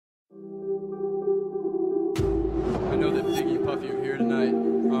if you're here tonight.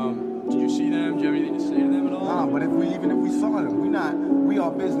 Did you see them? Do you have anything to say to them at all? Nah, but even if we saw them, we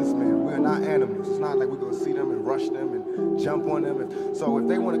are businessmen. We are not animals. It's not like we're gonna see them and rush them and jump on them. So if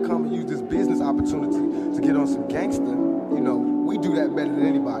they want to come and use this business opportunity to get on some gangster, you know, we do that better than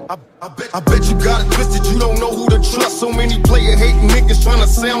anybody. I bet you got it twisted, you don't know who to trust. So many player hating niggas trying to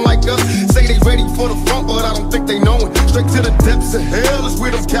sound like us. Say they ready for the front, but I don't think they know it. Straight to the depths of hell is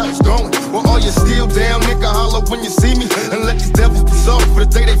where them cowards going. Well, all you still down, nigga, holler when you see me. And let these devils be sorry for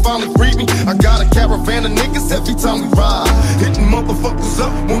the day they finally free me. I got a caravan of niggas every time we ride, hitting motherfuckers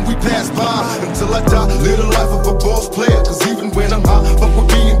up when we pass by. Until I die, live the life of a boss player. Cause even when I'm high, fuck with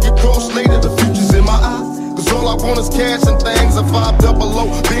me and get crossed later. The future's in my eyes. Cause all I want is cash and things. A 500,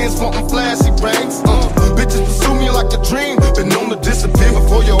 bands wanting flashy rings. Bitches pursue me like a dream. Been known to disappear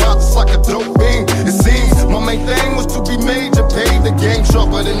before your eyes, it's like a dope fiend. It seems my main thing was to be major. Paid the game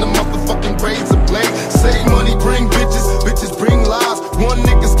sharper than the motherfucking razor blade. Save money, bring bitches, bitches bring lies. One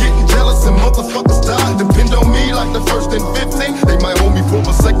nigga's getting jealous and motherfuckers die. Depend on me like the first and 15. They might hold me for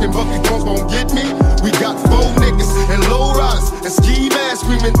a second, but these punks won't get me. We got 4 niggas and low riders and ski masks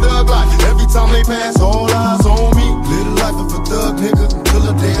screaming thug life. Every time they pass, all eyes on me. Live the life of a thug nigga until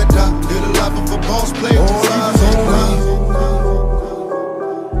the day I die. Live the life of a boss player. All eyes on me.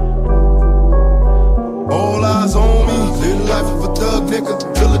 All eyes on me. Live the life of a thug nigga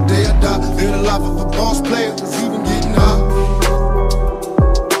until the day I die. Live the life of a boss player. It's even getting hot.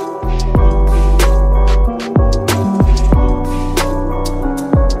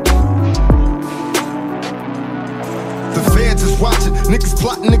 Watching, niggas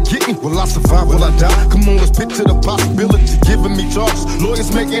plotting to get me. Will I survive? Will I die? Come on, let's picture the possibility. Giving me charges,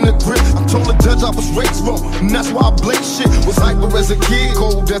 lawyers making a grip. I told the judge I was raised wrong, and that's why I blame shit. Was hyper as a kid,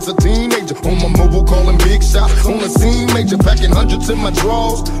 cold as a teenager. On my mobile calling big shots, on the scene major. Packing hundreds in my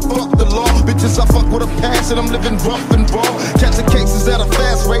drawers. Fuck the law, bitches, I fuck with a passion. I'm living rough and raw, catching cases at a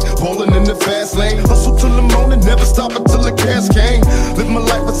fast rate, balling in the fast lane. Hustle till the morning, never stop until the cash came. Live my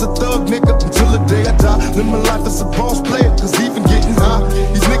life as a thug nigga until the day I die. Live my life as a boss player, cause even getting high.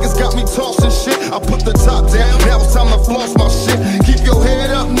 These niggas got me tossing shit. I put the top down, now it's time to floss my shit. Keep your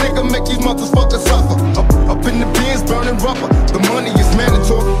head up, nigga, make these motherfuckers suffer. Up in the bins, burning rubber. The money is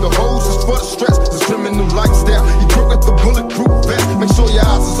mandatory, the hoes is for the stress. This criminal lifestyle, you crook at the bulletproof vest. Make sure your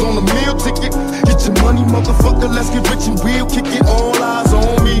eyes is on the meal ticket. Get your money, motherfucker, let's get rich and we'll kick it. All eyes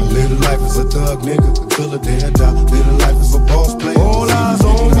on me. Live the life as a thug nigga until the day I die. Live the life as a boss player. All eyes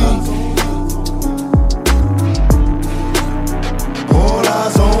on me. All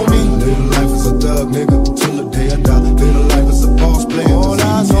eyes on me. Live the life as a thug nigga till the day I die. Live the life as a boss player. All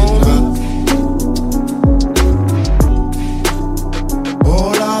eyes on me.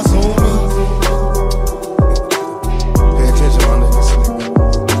 All eyes on me. Pay attention, my niggas.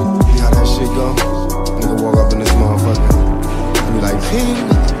 See how that shit go? Nigga walk up in this motherfucker and be like, hey,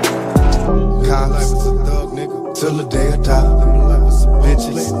 live life as a thug nigga till the day I die. Live the life as a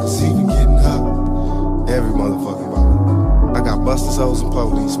bitches, cause he been getting hot. Every motherfucking body. I got busters, hoes, and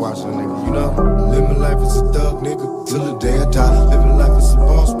police watching a nigga, you know? Live my life as a thug nigga till the day I die. Live my life as a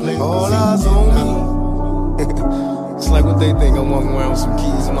boss player. All eyes on me. It's like what they think, I'm walking around with some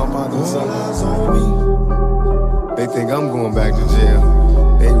keys in my pocket or something. All eyes on me. They think I'm going back to jail.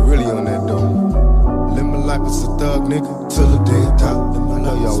 They really on that dope. Live my life as a thug nigga till the day I die. I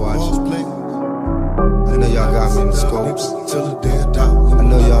know y'all watching. I know y'all got me in the scopes till the day I die. I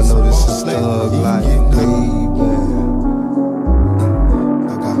know y'all know this is thug life, baby.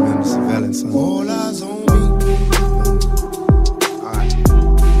 Surveillance.